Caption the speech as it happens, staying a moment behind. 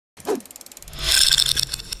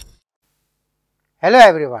Hello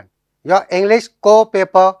everyone, your English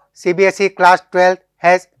co-paper CBSE Class 12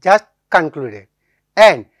 has just concluded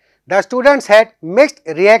and the students had mixed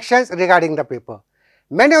reactions regarding the paper.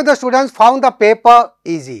 Many of the students found the paper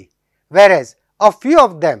easy, whereas a few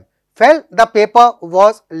of them felt the paper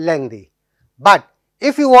was lengthy. But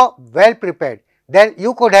if you were well prepared, then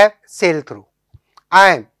you could have sailed through.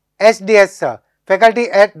 I am SDS Sir,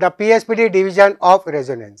 faculty at the PSPD division of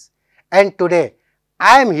Resonance, and today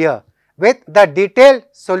I am here with the detailed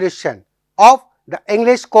solution of the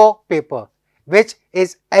English core paper, which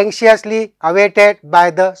is anxiously awaited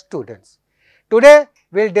by the students. Today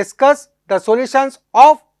we will discuss the solutions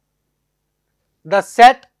of the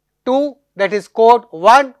set 2, that is code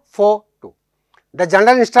 142. The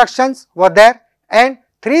general instructions were there and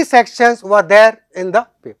 3 sections were there in the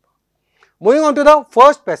paper. Moving on to the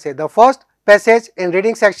first passage. The first passage in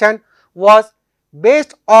reading section was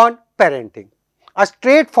based on parenting. A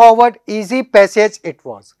straightforward, easy passage it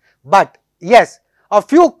was. But yes, a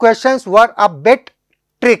few questions were a bit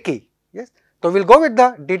tricky. Yes. So, we will go with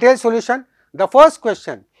the detailed solution. The first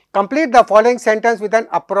question, complete the following sentence with an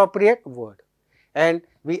appropriate word. And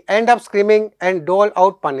we end up screaming and dole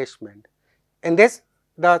out punishment. In this,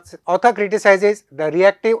 the author criticizes the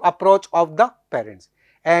reactive approach of the parents.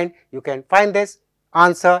 And you can find this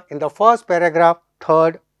answer in the first paragraph,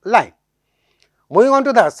 third line. Moving on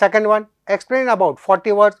to the second one, explain about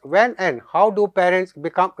 40 words when and how do parents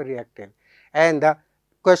become reactive. And the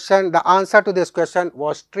question, the answer to this question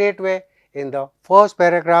was straightway in the first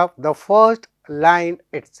paragraph, the first line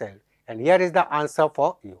itself. And here is the answer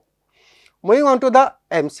for you. Moving on to the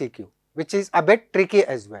MCQ, which is a bit tricky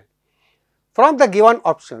as well. From the given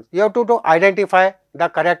options, you have to identify the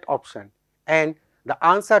correct option, and the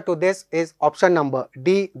answer to this is option number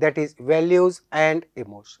D, that is values and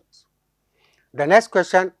emotions. The next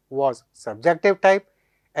question was subjective type,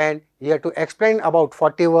 and you have to explain about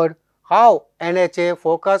 40 words how NHA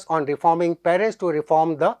focus on reforming parents to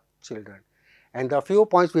reform the children. And the few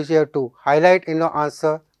points which you have to highlight in your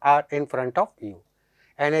answer are in front of you.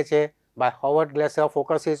 NHA by Howard Glasser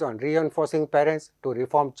focuses on reinforcing parents to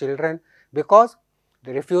reform children because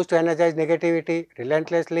they refuse to energize negativity,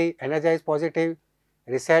 relentlessly energize positive,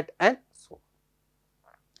 reset and so on.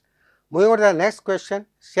 Moving on to the next question,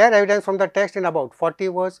 share evidence from the text in about 40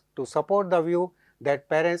 words to support the view that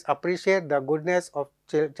parents appreciate the goodness of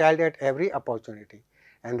child at every opportunity.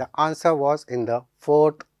 And the answer was in the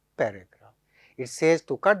fourth paragraph. It says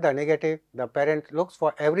to cut the negative, the parent looks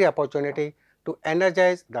for every opportunity to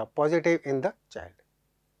energize the positive in the child.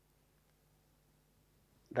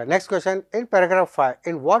 The next question, in paragraph 5,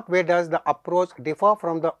 in what way does the approach differ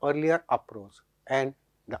from the earlier approach? And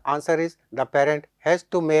the answer is the parent has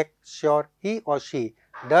to make sure he or she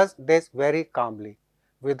does this very calmly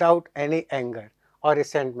without any anger or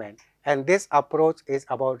resentment, and this approach is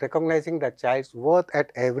about recognizing the child's worth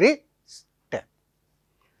at every step.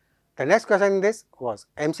 The next question in this was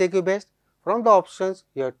MCQ based. From the options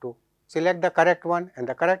you have to select the correct one, and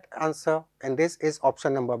the correct answer, and this is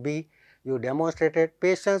option number B. You demonstrated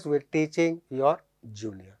patience with teaching your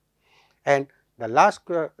junior. And the last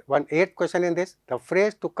one, 8th question in this, the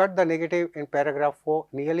phrase to cut the negative in paragraph 4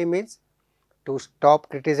 nearly means to stop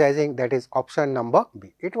criticizing, that is option number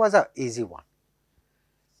B. It was an easy one.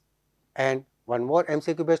 And one more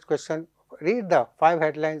MCQ based question, read the 5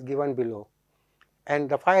 headlines given below, and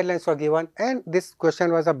the 5 headlines were given, and this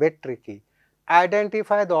question was a bit tricky.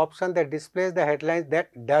 Identify the option that displays the headlines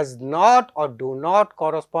that does not or do not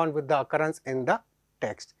correspond with the occurrence in the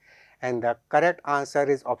text, and the correct answer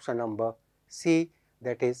is option number C,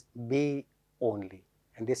 that is B only,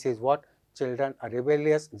 and this is what children, a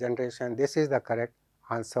rebellious generation, this is the correct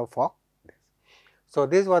answer for this. So,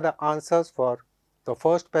 these were the answers for the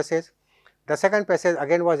first passage. The second passage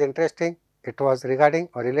again was interesting. It was regarding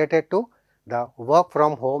or related to the work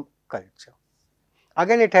from home culture.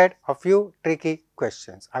 Again it had a few tricky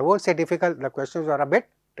questions. I won't say difficult, the questions were a bit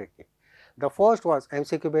tricky. The first was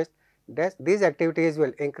MCQ based. These activities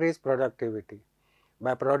will increase productivity.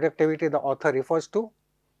 By productivity the author refers to,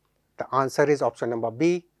 the answer is option number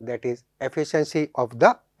B, that is efficiency of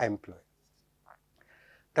the employee.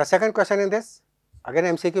 The second question in this, again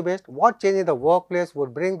MCQ based, what change in the workplace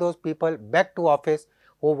would bring those people back to office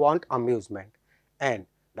who want amusement? And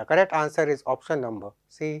the correct answer is option number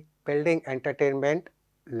C, building entertainment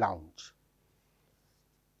lounge.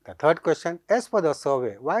 The third question, as per the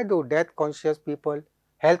survey, why do health conscious people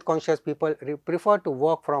prefer to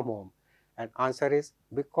work from home? And answer is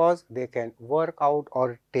because they can work out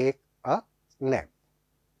or take a nap.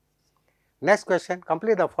 Next question,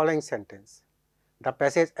 complete the following sentence. The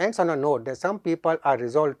passage ends on a note that some people are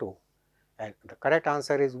resolved to, and the correct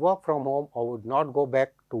answer is work from home or would not go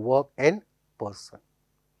back to work in person.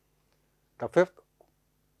 The fifth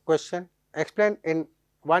question, explain in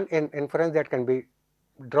inference that can be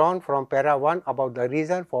drawn from para 1 about the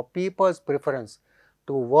reason for people's preference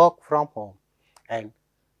to work from home, and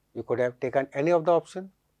you could have taken any of the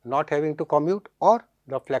option, not having to commute or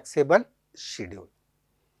the flexible schedule.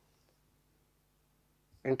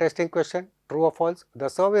 Interesting question, true or false? The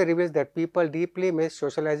survey reveals that people deeply miss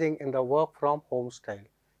socializing in the work from home style.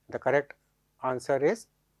 The correct answer is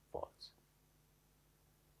false.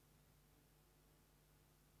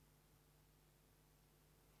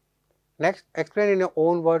 Next, explain in your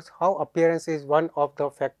own words how appearance is one of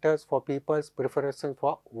the factors for people's preferences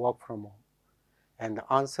for work from home, and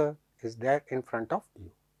the answer is there in front of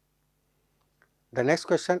you. The next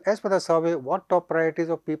question, as per the survey, what top priorities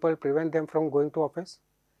of people prevent them from going to office?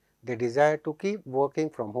 They desire to keep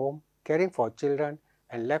working from home, caring for children,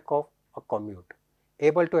 and lack of a commute.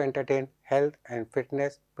 Able to entertain, health and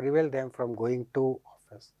fitness prevail them from going to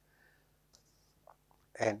office.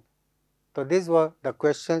 And so these were the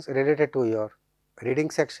questions related to your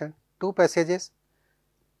reading section, 2 passages,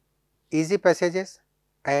 easy passages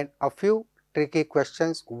and a few tricky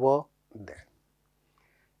questions were there.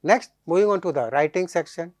 Next, moving on to the writing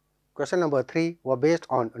section, question number 3 were based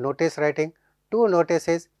on notice writing. 2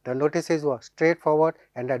 notices, the notices were straightforward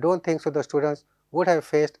and I don't think so the students would have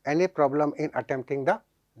faced any problem in attempting the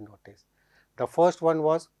notice. The first one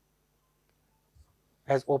was,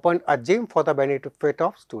 has opened a gym for the benefit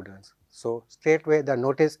of students. So, straightway the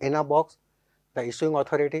notice in a box, the issuing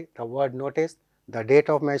authority, the word notice, the date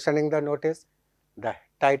of mentioning the notice, the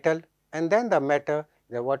title and then the matter,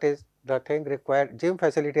 that what is the thing required. Gym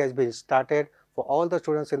facility has been started for all the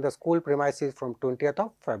students in the school premises from 20th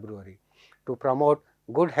of February to promote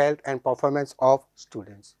good health and performance of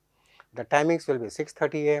students. The timings will be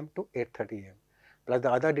 6:30 am to 8:30 am. Plus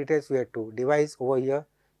the other details we have to devise over here.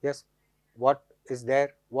 Yes, what is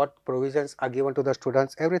there, what provisions are given to the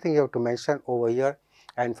students, everything you have to mention over here,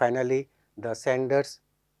 and finally the senders,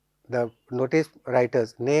 the notice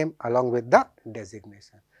writer's name along with the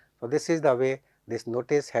designation. So, this is the way this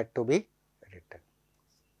notice had to be written.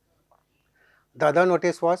 The other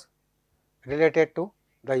notice was related to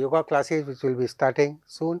the yoga classes which will be starting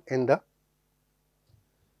soon in the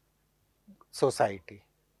society.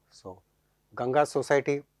 So, Ganga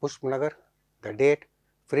Society, Pushpnagar, the date,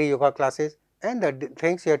 free yoga classes and the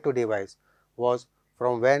things you had to devise was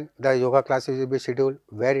from when the yoga classes will be scheduled,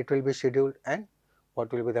 where it will be scheduled and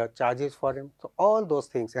what will be the charges for him. So, all those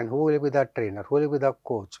things and who will be the trainer, who will be the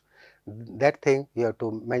coach, that thing you have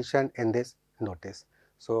to mention in this notice.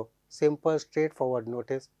 So, simple straightforward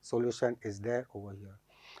notice solution is there over here,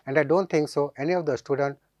 and I don't think so any of the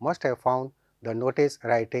student must have found the notice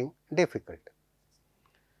writing difficult.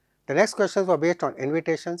 The next questions were based on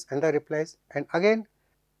invitations and the replies, and again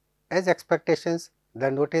as expectations the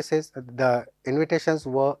notices, the invitations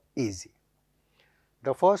were easy.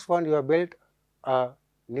 The first one, you have built a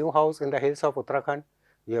new house in the hills of Uttarakhand,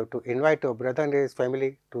 you have to invite your brother and his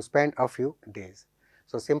family to spend a few days.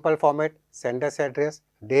 So, simple format, sender's address,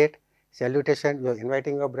 date, salutation, you are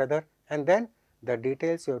inviting your brother and then the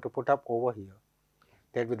details you have to put up over here.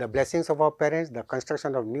 That with the blessings of our parents, the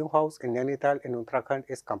construction of new house in Nainital in Uttarakhand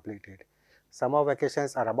is completed. Summer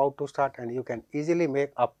vacations are about to start and you can easily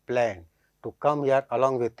make a plan to come here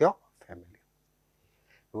along with your family.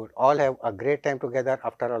 We would all have a great time together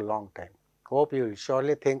after a long time. Hope you will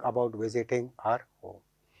surely think about visiting our home.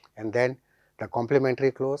 And then the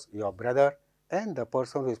complimentary close, your brother and the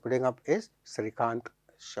person who is putting up is Srikant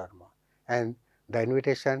Sharma, and the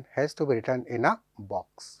invitation has to be written in a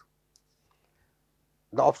box.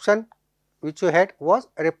 The option which you had was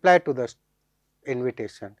reply to the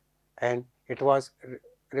invitation, and it was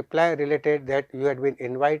reply related that you had been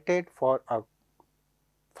invited for a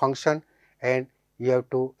function and you have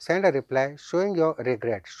to send a reply showing your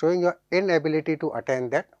regret, showing your inability to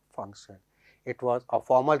attend that function. It was a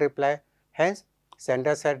formal reply, hence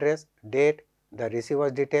sender's address, date, the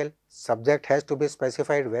receiver's detail, subject has to be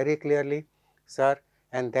specified very clearly, sir,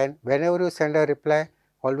 and then whenever you send a reply,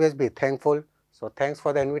 always be thankful. So, thanks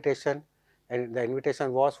for the invitation, and the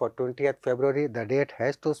invitation was for 20th February, the date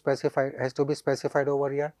has to be specified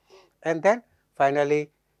over here, and then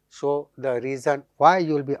finally show the reason why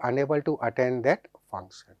you will be unable to attend that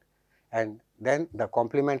function, and then the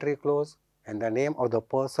complimentary clause and the name of the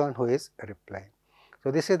person who is replying.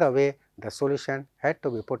 So, this is the way the solution had to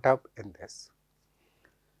be put up in this.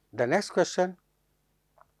 The next question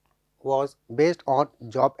was based on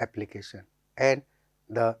job application, and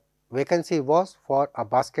the vacancy was for a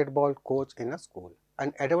basketball coach in a school.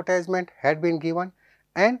 An advertisement had been given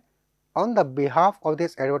and on the behalf of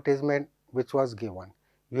this advertisement which was given,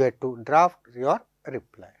 you had to draft your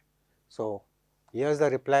reply. So, here is the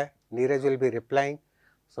reply, Neeraj will be replying.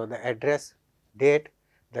 So, the address, date,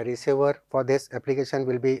 the receiver for this application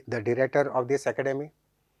will be the director of this academy,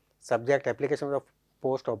 subject application of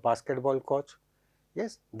post of basketball coach.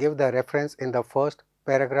 Yes, give the reference in the first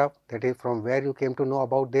paragraph, that is from where you came to know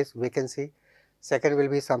about this vacancy. Second will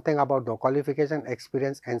be something about the qualification,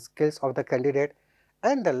 experience and skills of the candidate,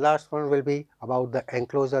 and the last one will be about the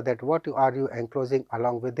enclosure, that what are you enclosing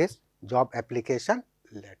along with this job application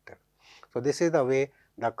letter. So, this is the way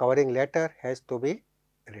the covering letter has to be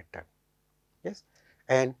written. Yes,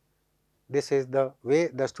 and this is the way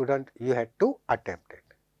the student you had to attempt it.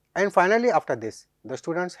 And finally, after this, the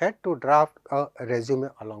students had to draft a resume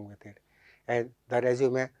along with it, and the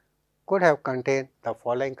resume could have contained the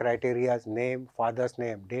following criteria: name, father's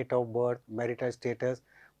name, date of birth, marital status,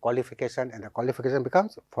 qualification, and the qualification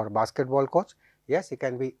becomes for basketball coach. Yes, it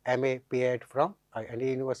can be MA, PEd from any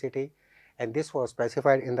university, and this was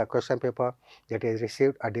specified in the question paper that he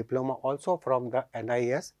received a diploma also from the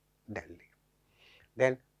NIS Delhi.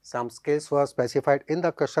 Then some skills were specified in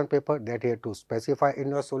the question paper that you have to specify in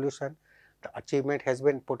your solution. The achievement has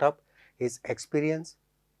been put up, his experience,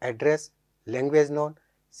 address, language known,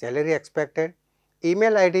 salary expected,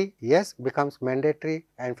 email ID, yes, becomes mandatory,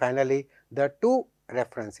 and finally the two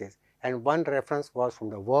references, and one reference was from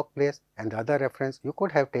the workplace and the other reference you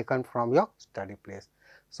could have taken from your study place.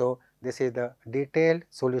 So, this is the detailed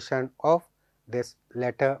solution of this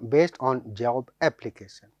letter based on job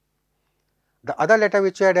application. The other letter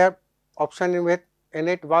which you had option in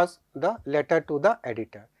it was the letter to the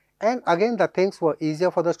editor, and again the things were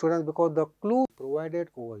easier for the students because the clue provided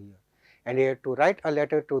over here, and you had to write a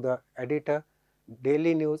letter to the editor,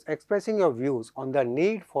 Daily News, expressing your views on the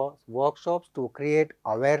need for workshops to create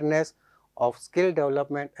awareness of skill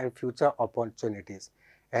development and future opportunities,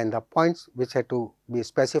 and the points which had to be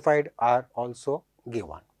specified are also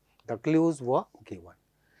given. The clues were given,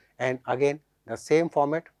 and again the same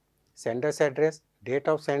format: sender's address, date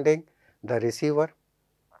of sending, the receiver,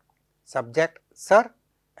 subject Sir,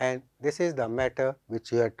 and this is the matter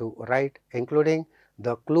which you have to write, including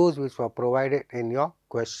the clues which were provided in your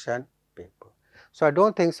question paper. So, I do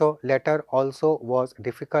not think so letter also was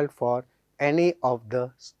difficult for any of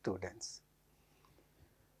the students.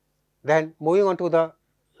 Then moving on to the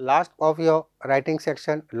last of your writing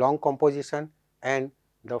section, long composition, and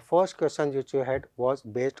the first question which you had was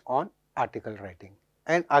based on article writing.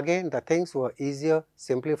 And again the things were easier,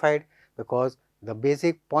 simplified, because the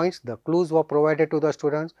basic points, the clues were provided to the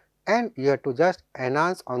students, and you have to just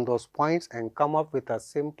enhance on those points and come up with a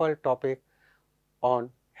simple topic on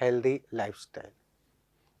healthy lifestyle.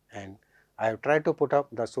 And I have tried to put up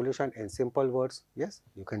the solution in simple words. Yes,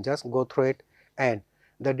 you can just go through it, and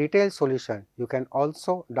the detailed solution you can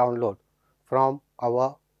also download from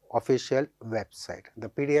our official website. The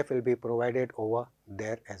PDF will be provided over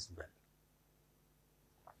there as well.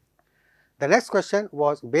 The next question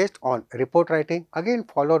was based on report writing, again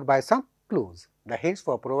followed by some clues. The hints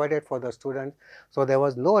were provided for the students, so there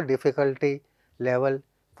was no difficulty level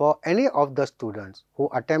for any of the students who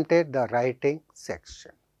attempted the writing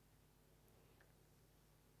section.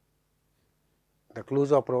 The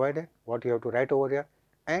clues are provided, what you have to write over here,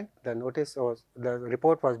 and the notice was, the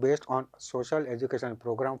report was based on social education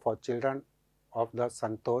program for children of the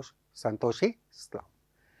Santoshi slum,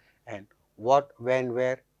 and what, when,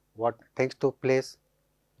 where, what things took place,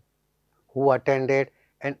 who attended,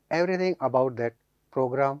 and everything about that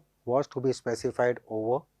program was to be specified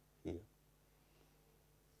over here.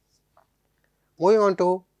 Moving on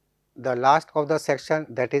to the last of the section,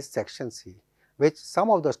 that is section C, which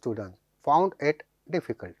some of the students found it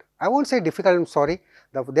difficult. I won't say difficult, I am sorry,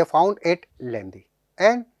 they found it lengthy,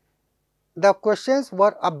 and the questions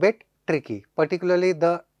were a bit tricky, particularly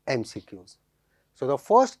the MCQs. So, the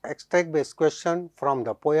first extract based question from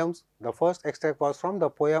the poems, the first extract was from the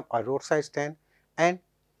poem A Roadside Stand, and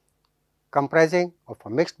comprising of a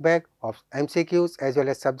mixed bag of MCQs as well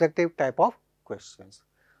as subjective type of questions.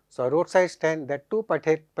 So, A Roadside Stand, that too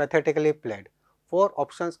pathetically played. 4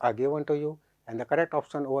 options are given to you, and the correct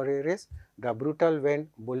option over here is the brutal wind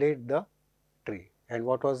bullied the tree. And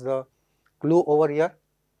what was the clue over here?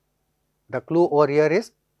 The clue over here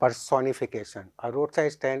is personification. A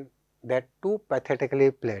roadside stand, that too pathetically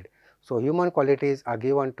played. So, human qualities are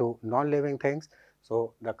given to non-living things.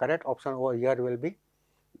 So, the correct option over here will be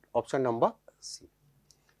option number C.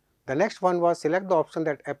 The next one was select the option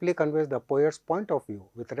that aptly conveys the poet's point of view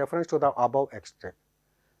with reference to the above extract.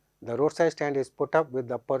 The roadside stand is put up with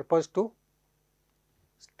the purpose to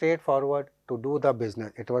straightforward to do the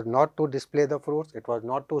business. It was not to display the fruits, it was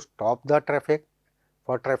not to stop the traffic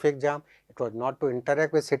for traffic jam, it was not to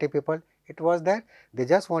interact with city people, it was that they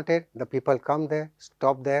just wanted the people come there,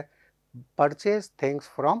 stop there, purchase things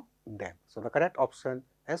from them. So, the correct option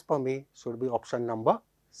as per me should be option number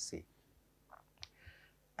C.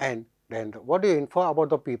 And then what do you infer about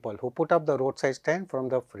the people who put up the roadside stand from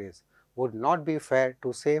the phrase, would not be fair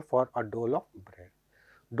to say for a dole of bread.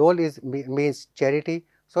 Dole means charity.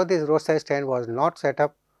 So, this roadside stand was not set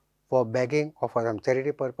up for begging or for some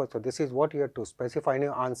charity purpose. So, this is what you have to specify in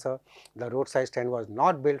your answer. The roadside stand was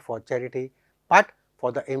not built for charity, but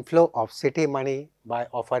for the inflow of city money by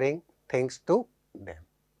offering things to them.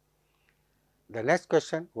 The next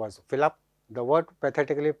question was fill up. The word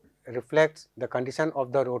pathetically reflects the condition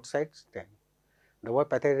of the roadside stand. The word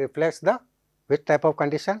pathetic reflects the which type of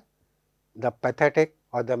condition? The pathetic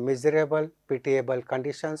or the miserable, pitiable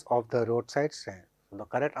conditions of the roadside stand. So, the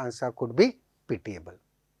correct answer could be pitiable.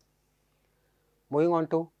 Moving on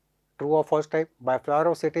to true or false type. By flower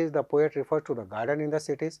of cities, the poet refers to the garden in the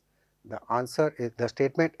cities. The answer is, the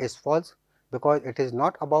statement is false because it is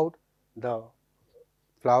not about the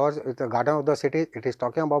flowers, the garden of the cities, it is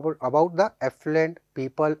talking about the affluent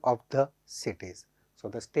people of the cities. So,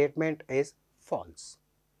 the statement is false.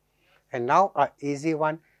 And now a easy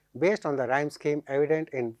one based on the rhyme scheme evident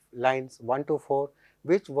in lines 1 to 4,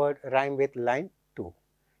 which word rhyme with line 2?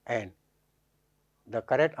 And the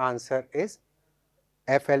correct answer is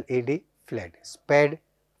FLED, fled, sped,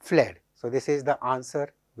 fled. So, this is the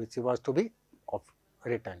answer which was to be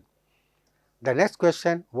written. The next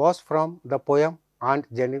question was from the poem Aunt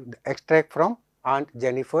Jennifer, extract from Aunt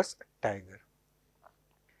Jennifer's Tiger.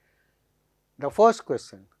 The first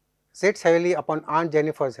question sits heavily upon Aunt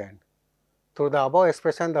Jennifer's hand. Through the above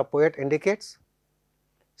expression, the poet indicates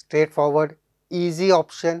straightforward, easy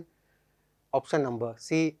option. Option number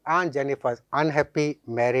C, Aunt Jennifer's unhappy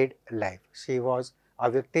married life. She was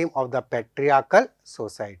a victim of the patriarchal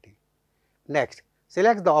society. Next,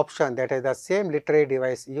 select the option that is the same literary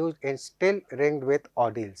device used in Still Ringed with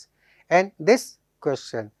Ordeals. And this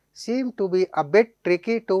question seemed to be a bit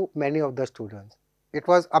tricky to many of the students. It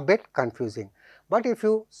was a bit confusing. But if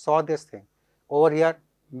you saw this thing over here,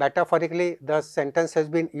 metaphorically the sentence has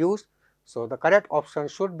been used. So, the correct option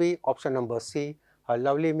should be option number C. Her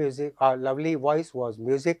lovely voice was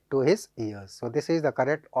music to his ears. So, this is the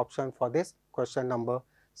correct option for this question number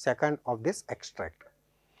 2 of this extract.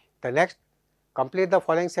 The next, complete the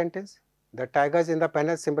following sentence. The tigers in the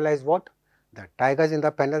panel symbolize what? The tigers in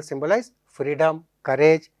the panel symbolize freedom,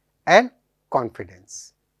 courage and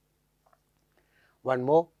confidence. One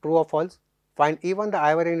more, true or false? Find even the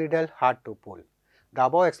ivory needle hard to pull. The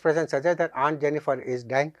above expression suggests that Aunt Jennifer is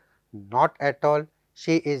dying. Not at all.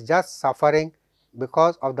 She is just suffering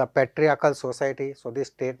because of the patriarchal society. So, this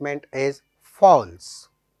statement is false.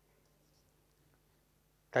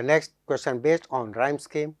 The next question based on rhyme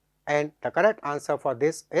scheme, and the correct answer for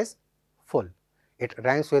this is full. It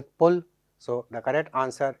rhymes with pull. So, the correct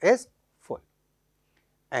answer is full.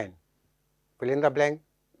 And fill in the blank.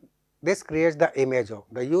 This creates the image of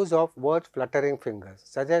the use of words fluttering fingers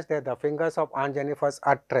suggests that the fingers of Aunt Jennifer's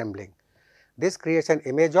are trembling. This creates an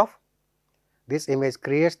image of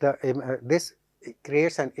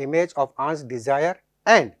creates an image of Aunt's desire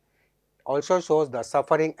and also shows the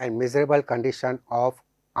suffering and miserable condition of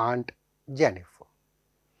Aunt Jennifer.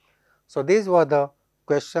 So, these were the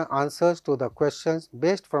answers to the questions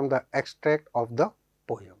based from the extract of the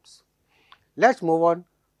poems. Let us move on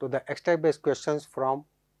to the extract based questions from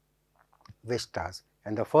Vistas,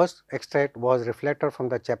 and the first extract was reflected from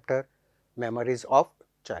the chapter Memories of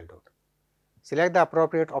Childhood. Select the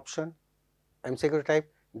appropriate option. MCQ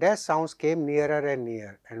type, dash sounds came nearer and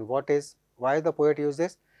near, and why the poet used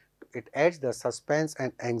this? It adds the suspense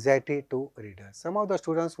and anxiety to readers. Some of the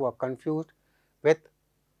students were confused with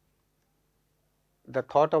the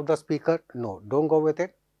thought of the speaker. No, don't go with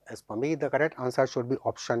it. As per me, the correct answer should be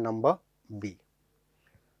option number B.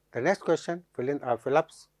 The next question, fill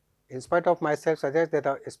ups. In spite of myself suggests that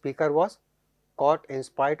the speaker was caught in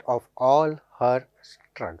spite of all her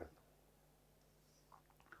struggle.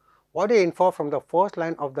 What do you infer from the first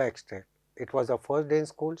line of the extract? It was the first day in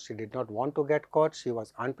school, she did not want to get caught, she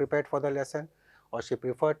was unprepared for the lesson, or she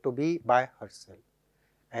preferred to be by herself.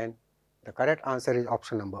 And the correct answer is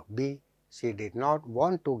option number B. She did not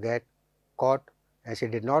want to get caught and she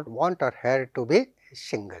did not want her hair to be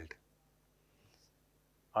shingled.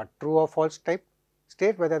 A true or false type.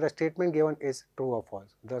 State whether the statement given is true or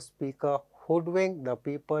false. The speaker hoodwinked the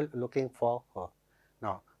people looking for her.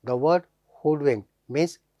 Now, the word hoodwink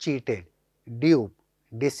means cheated, duped,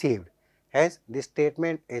 deceived. Hence, this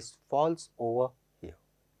statement is false over here.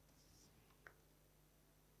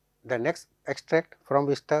 The next extract from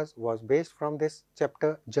vistas was based from this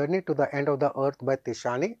chapter, Journey to the End of the Earth by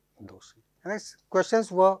Tishani Doshi. And its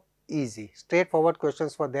questions were easy, straightforward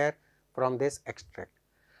questions were there from this extract.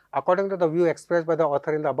 According to the view expressed by the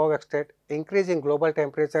author in the above extract, increase in global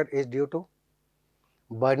temperature is due to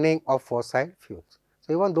burning of fossil fuels.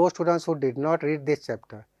 So, even those students who did not read this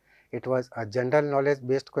chapter, it was a general knowledge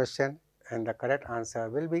based question and the correct answer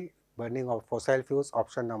will be burning of fossil fuels,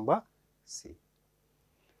 option number C.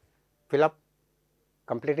 Fill up,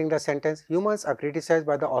 completing the sentence, humans are criticized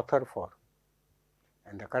by the author for,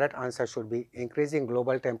 and the correct answer should be increasing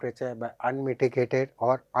global temperature by unmitigated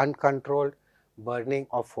or uncontrolled burning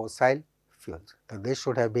of fossil fuels. So, this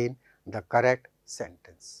should have been the correct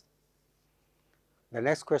sentence. The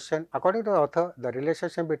next question, according to the author, the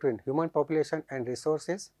relationship between human population and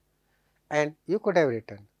resources, and you could have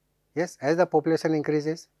written, yes, as the population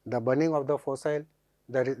increases, the burning of the fossil,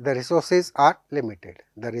 the resources are limited.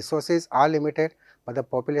 The resources are limited, but the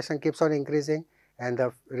population keeps on increasing and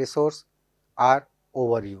the resources are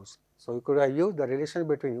overused. So, you could have used the relation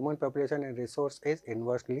between human population and resource is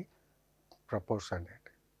inversely proportionate.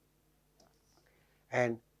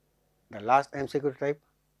 And the last MCQ type,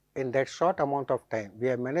 in that short amount of time, we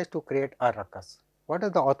have managed to create a ruckus. What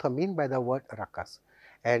does the author mean by the word ruckus?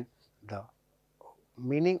 And the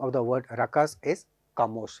meaning of the word ruckus is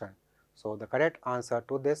commotion. So, the correct answer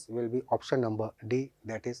to this will be option number D,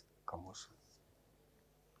 that is commotion.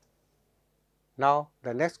 Now,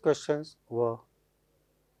 the next questions were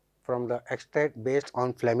from the extract based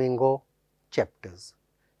on Flamingo chapters,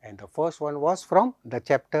 and the first one was from the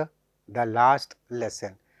chapter The Last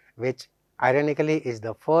Lesson, which ironically is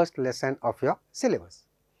the first lesson of your syllabus.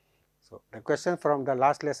 So, the question from the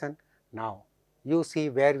last lesson, now you see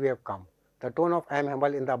where we have come. The tone of I am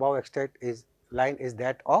humble in the above extract is line is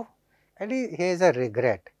that of, and he is a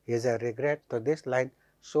regret, he is a regret. So, this line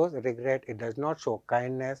shows regret, it does not show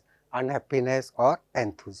kindness, unhappiness or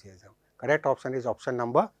enthusiasm. Correct option is option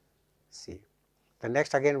number C. The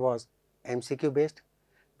next again was MCQ based.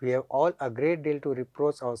 We have all a great deal to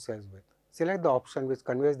reproach ourselves with. Select the option which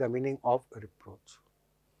conveys the meaning of reproach.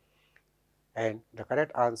 And the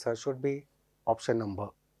correct answer should be option number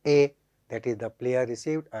A, that is the player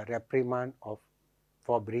received a reprimand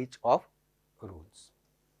for breach of rules.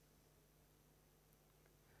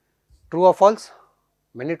 True or false?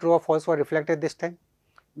 Many true or false were reflected this time.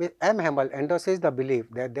 M. Hamel endorses the belief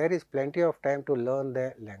that there is plenty of time to learn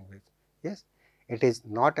their language. Yes, it is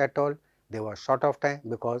not at all. They were short of time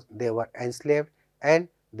because they were enslaved and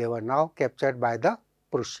they were now captured by the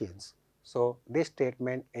Prussians. So, this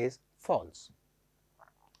statement is false.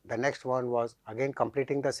 The next one was again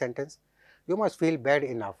completing the sentence. You must feel bad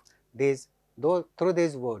enough. Through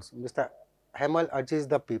these words, Mr. Hamel urges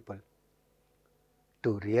the people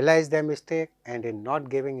to realize their mistake and in not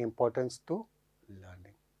giving importance to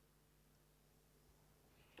learning,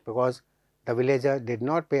 because the villager did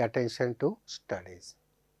not pay attention to studies.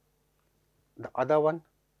 The other one,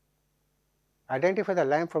 identify the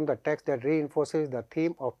line from the text that reinforces the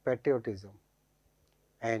theme of patriotism,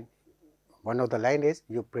 and one of the line is,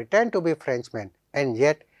 you pretend to be Frenchman and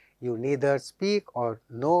yet you neither speak or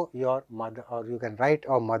know your mother, or you can write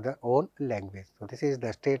your mother own language. So, this is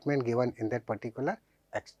the statement given in that particular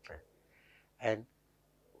extract. And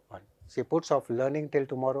one, she puts off learning till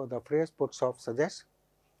tomorrow. The phrase puts off suggests,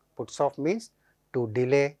 puts off means to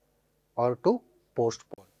delay or to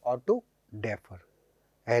postpone or to defer,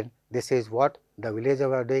 and this is what the villagers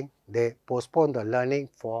were doing, they postpone the learning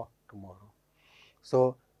for tomorrow.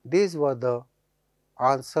 So, these were the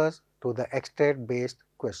answers to the extract based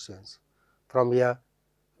questions from here.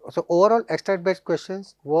 So, overall extract based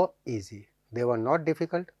questions were easy, they were not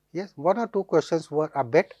difficult. Yes, one or two questions were a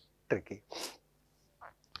bit tricky.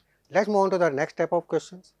 Let us move on to the next type of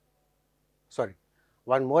questions. Sorry,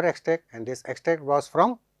 one more extract, and this extract was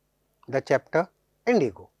from the chapter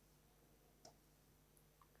Indigo.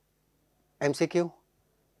 MCQ,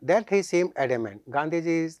 that he seemed adamant.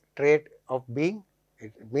 Gandhiji's trait of being,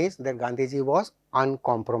 it means that Gandhiji was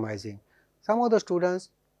uncompromising. Some of the students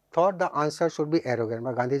thought the answer should be arrogant,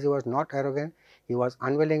 but Gandhiji was not arrogant, he was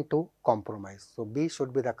unwilling to compromise. So, B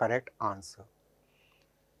should be the correct answer.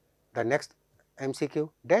 The next MCQ,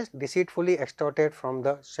 dash deceitfully extorted from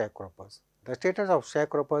the sharecroppers. The status of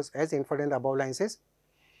sharecroppers as inferred in the above lines is,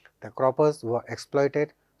 the croppers were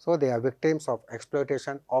exploited, so they are victims of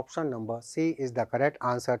exploitation. Option number C is the correct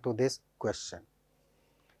answer to this question.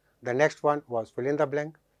 The next one was fill in the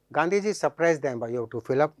blank. Gandhiji surprised them by, you have to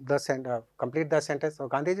fill up the complete the sentence. So,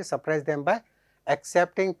 Gandhiji surprised them by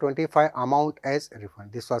accepting 25 amount as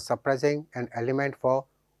refund. This was surprising an element for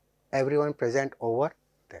everyone present over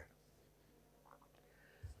there.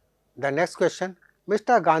 The next question,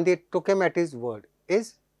 Mr. Gandhi took him at his word,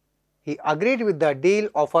 is he agreed with the deal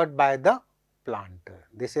offered by the planter.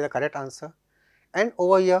 This is the correct answer. And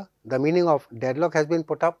over here the meaning of deadlock has been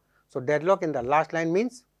put up. So, deadlock in the last line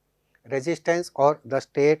means resistance or the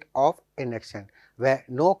state of inaction where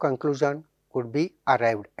no conclusion could be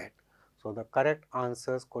arrived at. So, the correct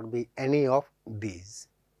answers could be any of these.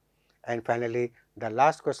 And finally, the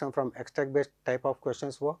last question from extract based type of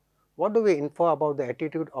questions were, what do we infer about the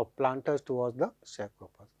attitude of planters towards the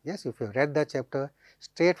sharecroppers? Yes, if you read the chapter,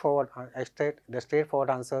 straightforward the straightforward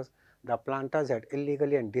answers, the planters had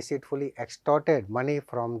illegally and deceitfully extorted money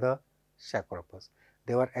from the sharecroppers.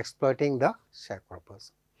 They were exploiting the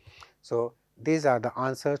sharecroppers. So, these are the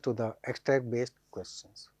answers to the extract based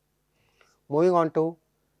questions. Moving on to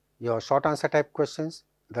your short answer type questions,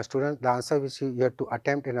 the answer which you have to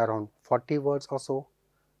attempt in around 40 words or so.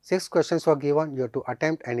 6 questions were given, you have to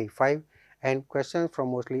attempt any 5, and questions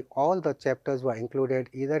from mostly all the chapters were included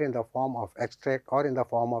either in the form of extract or in the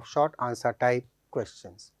form of short answer type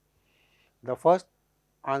questions. The first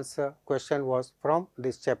answer question was from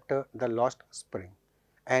this chapter, The Lost Spring.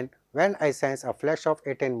 And when I sense a flash of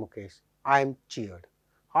it in Mukesh, I am cheered.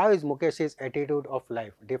 How is Mukesh's attitude of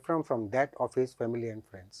life different from that of his family and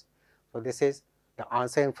friends? So, this is the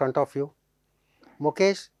answer in front of you.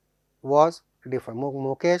 Mukesh was different.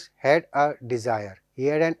 Mukesh had a desire, he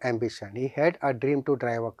had an ambition, he had a dream to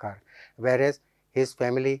drive a car, whereas his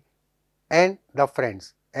family and the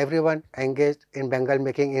friends, everyone engaged in Bengal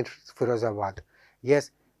making in Firozabad.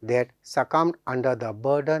 Yes, they had succumbed under the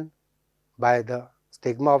burden by the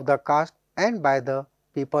stigma of the caste and by the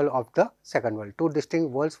people of the second world. Two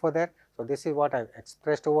distinct worlds for that. So, this is what I have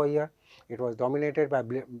expressed over here. It was dominated by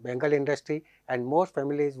Bengal industry and most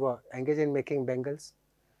families were engaged in making bangles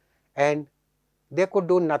and they could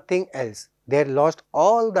do nothing else. They had lost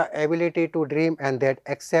all the ability to dream and they had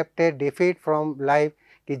accepted defeat from life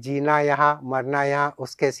कि जीना यहाँ मरना यहाँ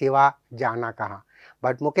उसके सिवा जाना कहाँ.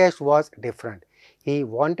 But Mukesh was different. He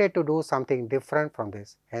wanted to do something different from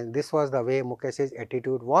this and this was the way Mukesh's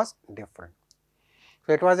attitude was different.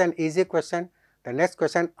 So, it was an easy question. The next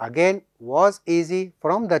question again was easy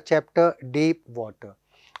from the chapter Deep Water.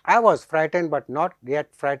 I was frightened but not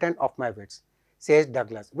yet frightened of my wits, says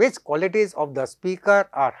Douglas. Which qualities of the speaker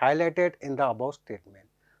are highlighted in the above statement?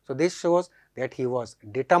 So, this shows that he was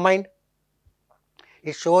determined.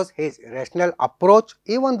 It shows his rational approach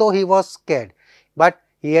even though he was scared, but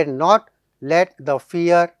he had not let the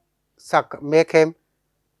fear make him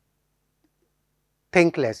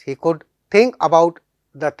think less. He could think about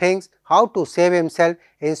the things, how to save himself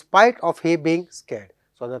in spite of he being scared.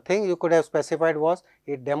 So, the thing you could have specified was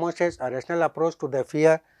it demonstrates a rational approach to the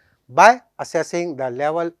fear by assessing the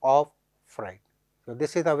level of fright. So,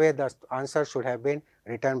 this is the way the answer should have been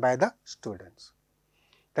written by the students.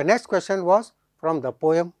 The next question was from the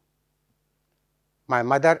poem My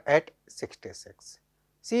Mother at 66.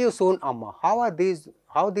 See you soon, Amma. How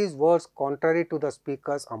these words contrary to the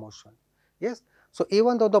speaker's emotion? Yes. So,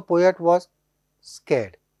 even though the poet was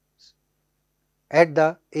scared at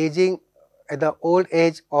the old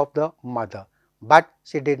age of the mother, but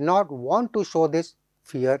she did not want to show this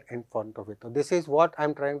fear in front of it. So, this is what I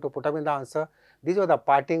am trying to put up in the answer. These were the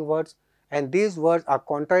parting words and these words are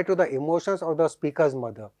contrary to the emotions of the speaker's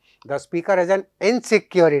mother. The speaker has an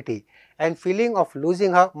insecurity and feeling of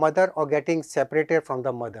losing her mother or getting separated from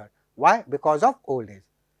the mother. Why? Because of old age.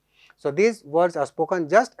 So, these words are spoken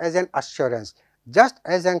just as an assurance, just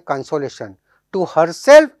as an consolation to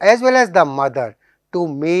herself as well as the mother to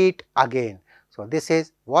meet again. So, this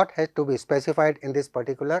is what has to be specified in this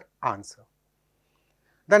particular answer.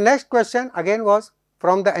 The next question again was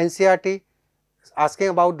from the NCERT asking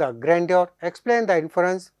about the grandeur. Explain the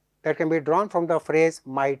inference that can be drawn from the phrase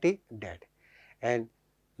mighty dead, and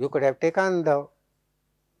you could have taken the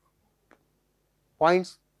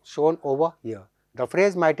points shown over here. The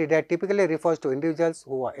phrase mighty dead typically refers to individuals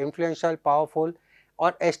who are influential, powerful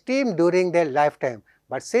or esteemed during their lifetime,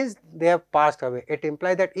 but since they have passed away, it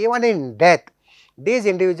implies that even in death, these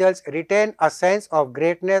individuals retain a sense of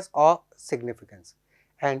greatness or significance.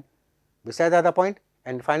 And besides the other point,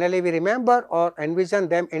 and finally, we remember or envision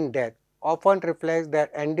them in death often reflects their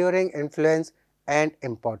enduring influence and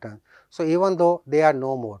importance. So, even though they are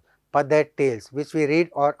no more, but their tales which we read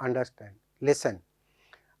or understand, listen,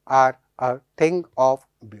 are a thing of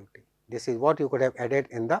beauty. This is what you could have added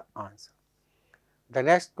in the answer. The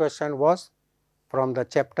next question was from the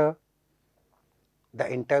chapter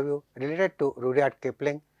The Interview related to Rudyard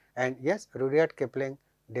Kipling, and yes, Rudyard Kipling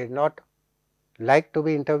did not like to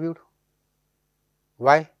be interviewed.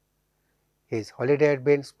 Why? His holiday had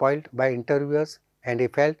been spoiled by interviewers and he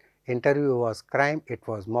felt interview was crime, it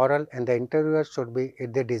was moral, and the interviewer should be,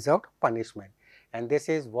 they deserved punishment. And this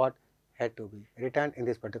is what had to be written in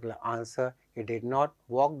this particular answer. He did not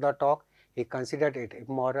walk the talk, he considered it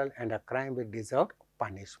immoral and a crime which deserved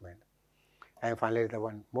punishment. And finally, the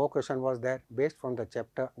one more question was there based from the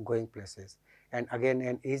chapter Going Places, and again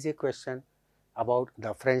an easy question about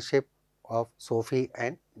the friendship of Sophie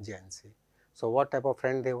and Jancy. So, what type of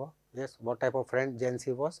friend they were? Yes, what type of friend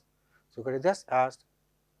Jancy was? So, you could have just asked,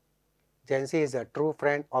 Jancy is a true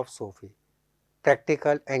friend of Sophie,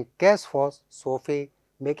 practical and cares for Sophie,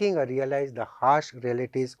 making her realize the harsh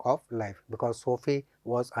realities of life, because Sophie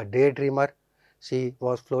was a daydreamer. She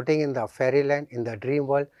was floating in the fairyland, in the dream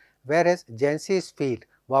world, whereas Jancy's feet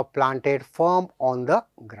were planted firm on the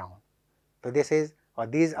ground. So, this is or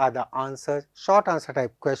these are the answers, short answer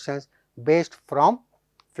type questions based from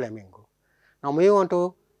Flamingo. Now, moving on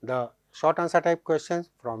to the short answer type questions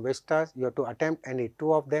from Vistas. You have to attempt any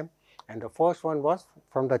two of them, and the first one was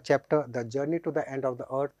from the chapter The Journey to the End of the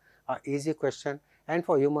Earth, a easy question, and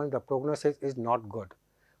for humans the prognosis is not good.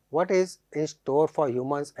 What is in store for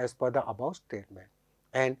humans as per the above statement?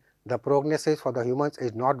 And the prognosis for the humans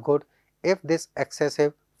is not good if this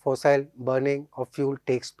excessive fossil burning of fuel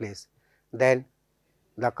takes place. Then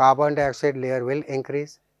the carbon dioxide layer will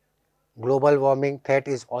increase, global warming threat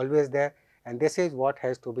is always there, and this is what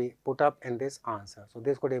has to be put up in this answer. So,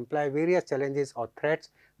 this could imply various challenges or threats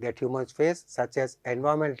that humans face, such as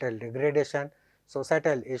environmental degradation,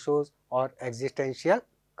 societal issues or existential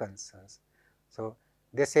concerns. So,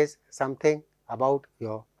 this is something about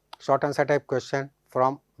your short answer type question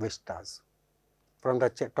from Vistas, from the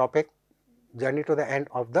topic Journey to the End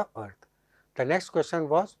of the Earth. The next question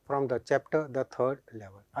was from the chapter The Third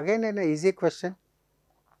Level. Again an easy question.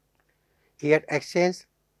 He had exchanged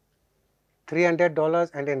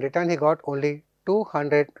 $300 and in return he got only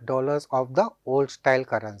 $200 of the old style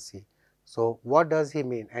currency. So, what does he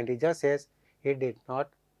mean? And he just says he did not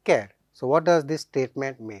care. So, what does this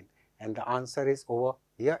statement mean? And the answer is over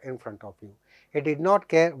here in front of you. He did not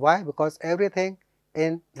care. Why? Because everything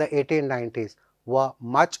in the 1890s were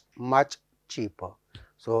much cheaper.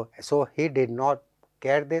 So, he did not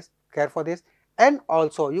care for this, and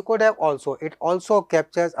also you could have also, it also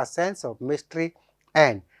captures a sense of mystery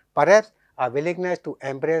and perhaps a willingness to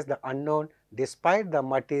embrace the unknown despite the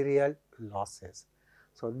material losses.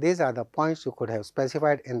 So, these are the points you could have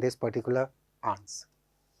specified in this particular answer.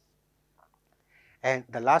 And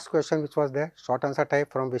the last question which was there, short answer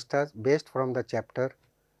type from Vistas based from the chapter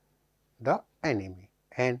The Enemy.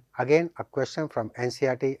 And again a question from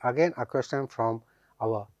NCERT, again a question from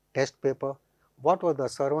our test paper. What was the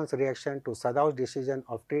servant's reaction to Sadau's decision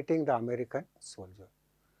of treating the American soldier?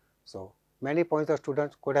 So, many points the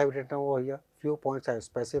students could have written over here, few points I have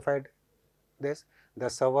specified this. The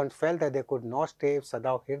servants felt that they could not stay if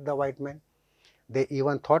Sadau hit the white man. They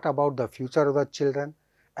even thought about the future of the children,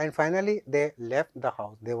 and finally they left the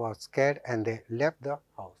house. They were scared and they left the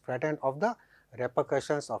house, frightened of the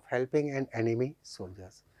repercussions of helping an enemy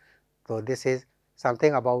soldiers. So, this is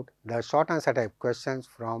something about the short answer type questions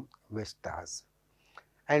from Vistas.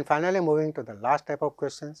 And finally, moving to the last type of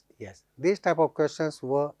questions. Yes, these type of questions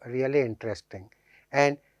were really interesting,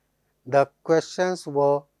 and the questions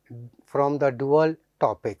were from the dual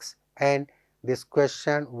topics, and this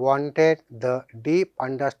question wanted the deep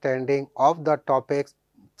understanding of the topics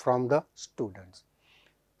from the students.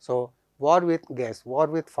 So, war with gas, war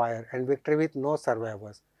with fire and victory with no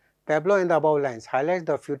survivors. Pablo in the above lines highlights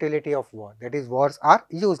the futility of war, that is, wars are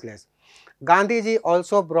useless. Gandhiji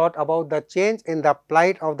also brought about the change in the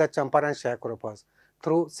plight of the Champaran sharecroppers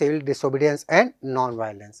through civil disobedience and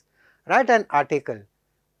non-violence. Write an article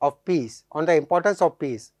of peace on the importance of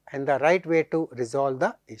peace and the right way to resolve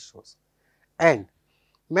the issues. And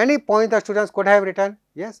many points the students could have written.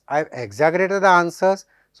 Yes, I have exaggerated the answers.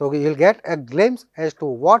 So, you will get a glimpse as to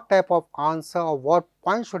what type of answer or what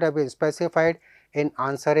point should have been specified in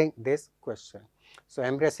answering this question. So,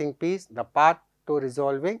 embracing peace, the path to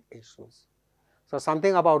resolving issues. So,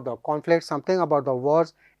 something about the conflict, something about the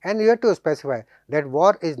wars, and you have to specify that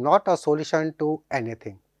war is not a solution to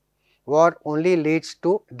anything. War only leads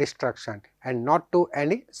to destruction and not to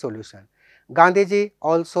any solution. Gandhiji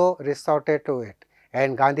also resorted to it,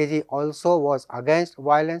 and Gandhiji also was against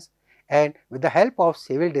violence, and with the help of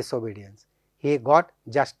civil disobedience, he got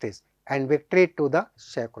justice and victory to the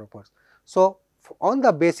sharecroppers. So, on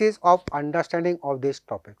the basis of understanding of these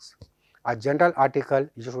topics, a general article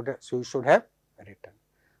you should have written.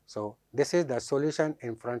 So, this is the solution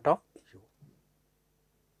in front of you.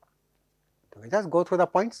 So, just go through the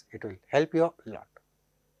points, it will help you a lot.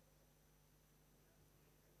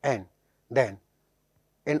 And then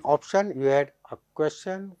in option you had a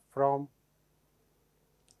question from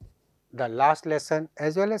the last lesson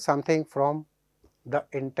as well as something from the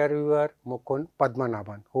interviewer Mukund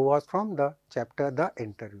Padmanabhan, who was from the chapter The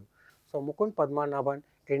Interview. So, Mukund Padmanabhan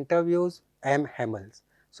interviews M. Hamels.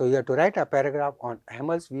 So, you have to write a paragraph on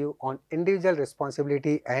Hamels' view on individual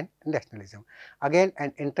responsibility and nationalism. Again,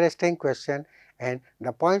 an interesting question, and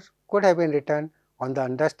the points could have been written on the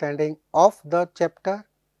understanding of the chapter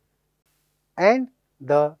and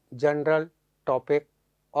the general topic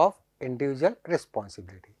of individual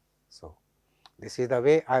responsibility. So, this is the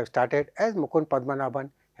way I have started as Mukund Padmanabhan,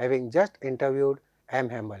 having just interviewed M.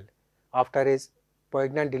 Hamel after his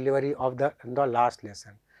poignant delivery of the last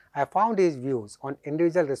lesson. I found his views on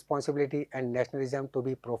individual responsibility and nationalism to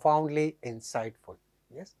be profoundly insightful.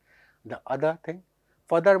 Yes. The other thing,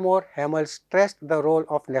 furthermore, Hamel stressed the role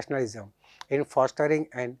of nationalism in fostering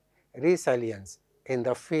and resilience in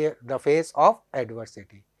the face of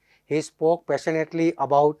adversity. He spoke passionately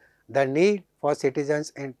about the need for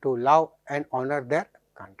citizens to love and honor their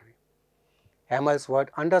country. Hamel's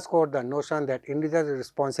word underscored the notion that individual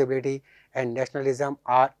responsibility and nationalism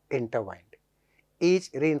are intertwined, each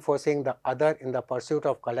reinforcing the other in the pursuit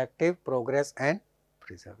of collective progress and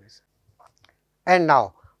preservation. And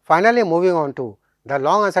now, finally moving on to the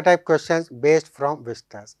long answer type questions based from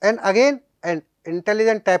visitors. And again, an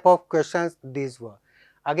intelligent type of questions these were,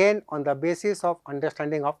 again on the basis of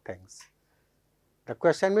understanding of things. The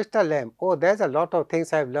question, Mr. Lamb, oh, there's a lot of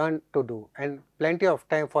things I have learned to do and plenty of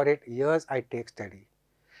time for it, years I take study.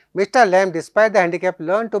 Mr. Lamb, despite the handicap,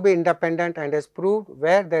 learned to be independent and has proved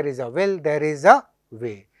where there is a will, there is a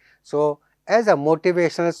way. So, as a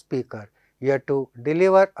motivational speaker, you have to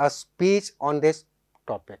deliver a speech on this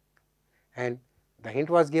topic. And the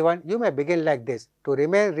hint was given, you may begin like this: to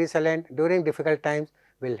remain resilient during difficult times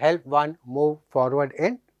will help one move forward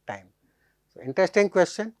in time. So, interesting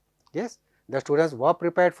question, yes. The students were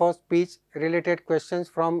prepared for speech related questions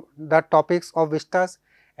from the topics of vistas,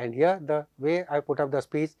 and here the way I put up the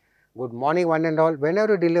speech: good morning one and all.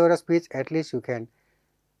 Whenever you deliver a speech, at least you can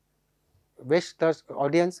wish the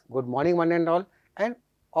audience good morning one and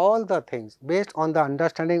all the things based on the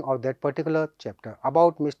understanding of that particular chapter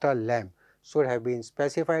about Mr. Lamb should have been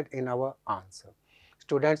specified in our answer.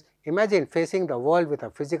 Students, imagine facing the world with a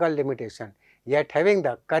physical limitation, yet having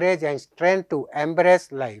the courage and strength to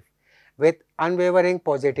embrace life with unwavering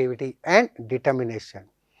positivity and determination.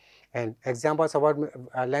 And examples about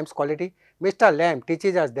Lamb's quality: Mr. Lamb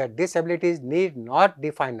teaches us that disabilities need not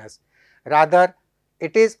define us, rather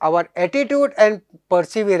it is our attitude and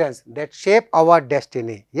perseverance that shape our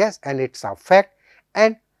destiny. Yes, and it's a fact,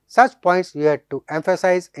 and such points you have to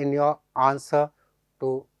emphasize in your answer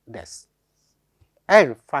to this.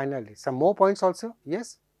 And finally, some more points also,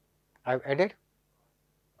 yes, I have added.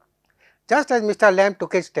 Just as Mr. Lamb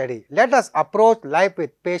took it steady, let us approach life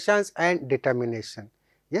with patience and determination.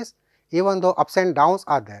 Yes, even though ups and downs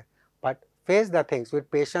are there, but face the things with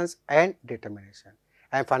patience and determination.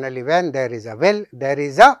 And finally, when there is a will, there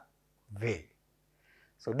is a way.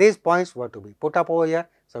 So, these points were to be put up over here.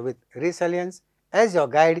 So, with resilience as your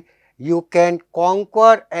guide, you can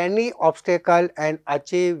conquer any obstacle and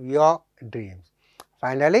achieve your dreams.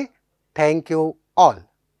 Finally, thank you all.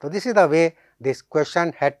 So, this is the way this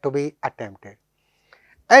question had to be attempted.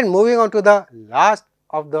 And moving on to the last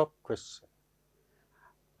of the question.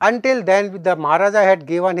 Until then, the Maharaja had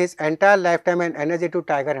given his entire lifetime and energy to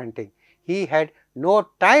tiger hunting. He had no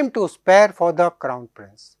time to spare for the crown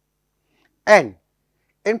prince. And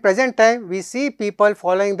in present time, we see people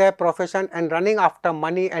following their profession and running after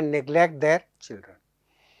money and neglect their children.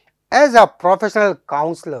 As a professional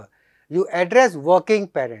counselor, you address working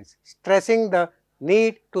parents, stressing the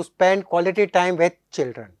need to spend quality time with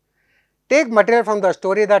children. Take material from the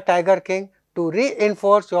story The Tiger King to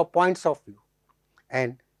reinforce your points of view.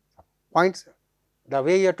 And points, the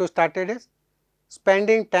way you have to start it is,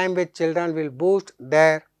 spending time with children will boost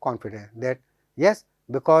their confidence that yes,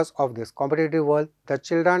 because of this competitive world, the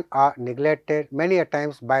children are neglected many a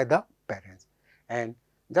times by the parents. And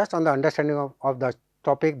just on the understanding of the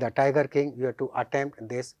topic The Tiger King, you have to attempt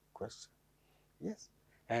this question. Yes.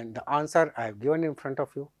 And the answer I have given in front of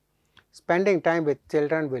you. Spending time with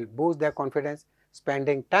children will boost their confidence.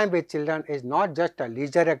 Spending time with children is not just a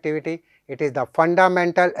leisure activity, it is the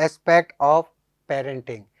fundamental aspect of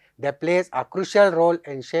parenting that plays a crucial role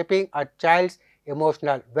in shaping a child's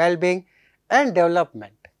emotional well-being and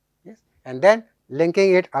development. Yes. And then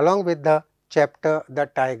linking it along with the chapter The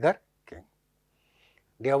Tiger King.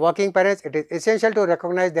 Dear working parents, it is essential to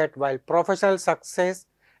recognize that while professional success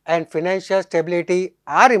and financial stability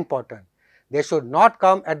are important, they should not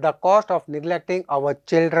come at the cost of neglecting our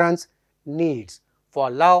children's needs for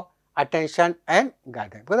love, attention and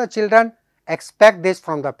guidance. Because the children expect this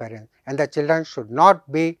from the parents, and the children should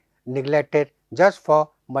not be neglected just for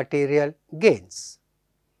material gains.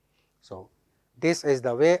 So, this is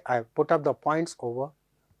the way I put up the points over.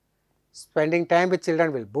 Spending time with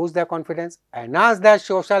children will boost their confidence, enhance their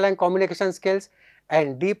social and communication skills,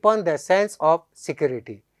 and deepen their sense of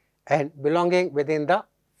security and belonging within the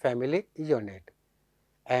family unit.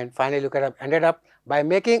 And finally, you could have ended up by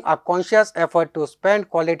making a conscious effort to spend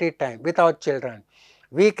quality time with our children.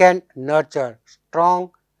 We can nurture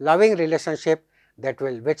strong, loving relationship that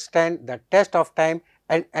will withstand the test of time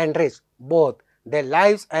and enrich both their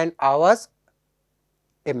lives and ours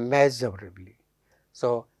immeasurably.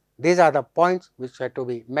 So, these are the points which had to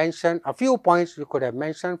be mentioned, a few points you could have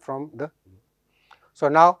mentioned from the. So,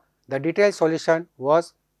 now the detailed solution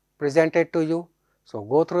was presented to you. So,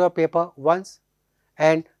 go through your paper once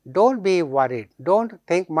and do not be worried, do not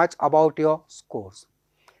think much about your scores.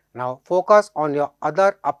 Now, focus on your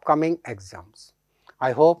other upcoming exams.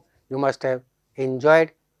 I hope you must have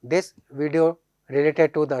enjoyed this video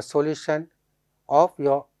related to the solution of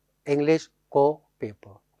your English core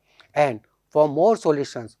paper. And for more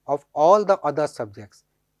solutions of all the other subjects,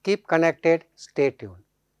 keep connected, stay tuned.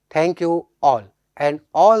 Thank you all and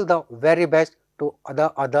all the very best to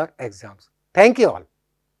the other exams. Thank you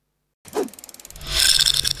all.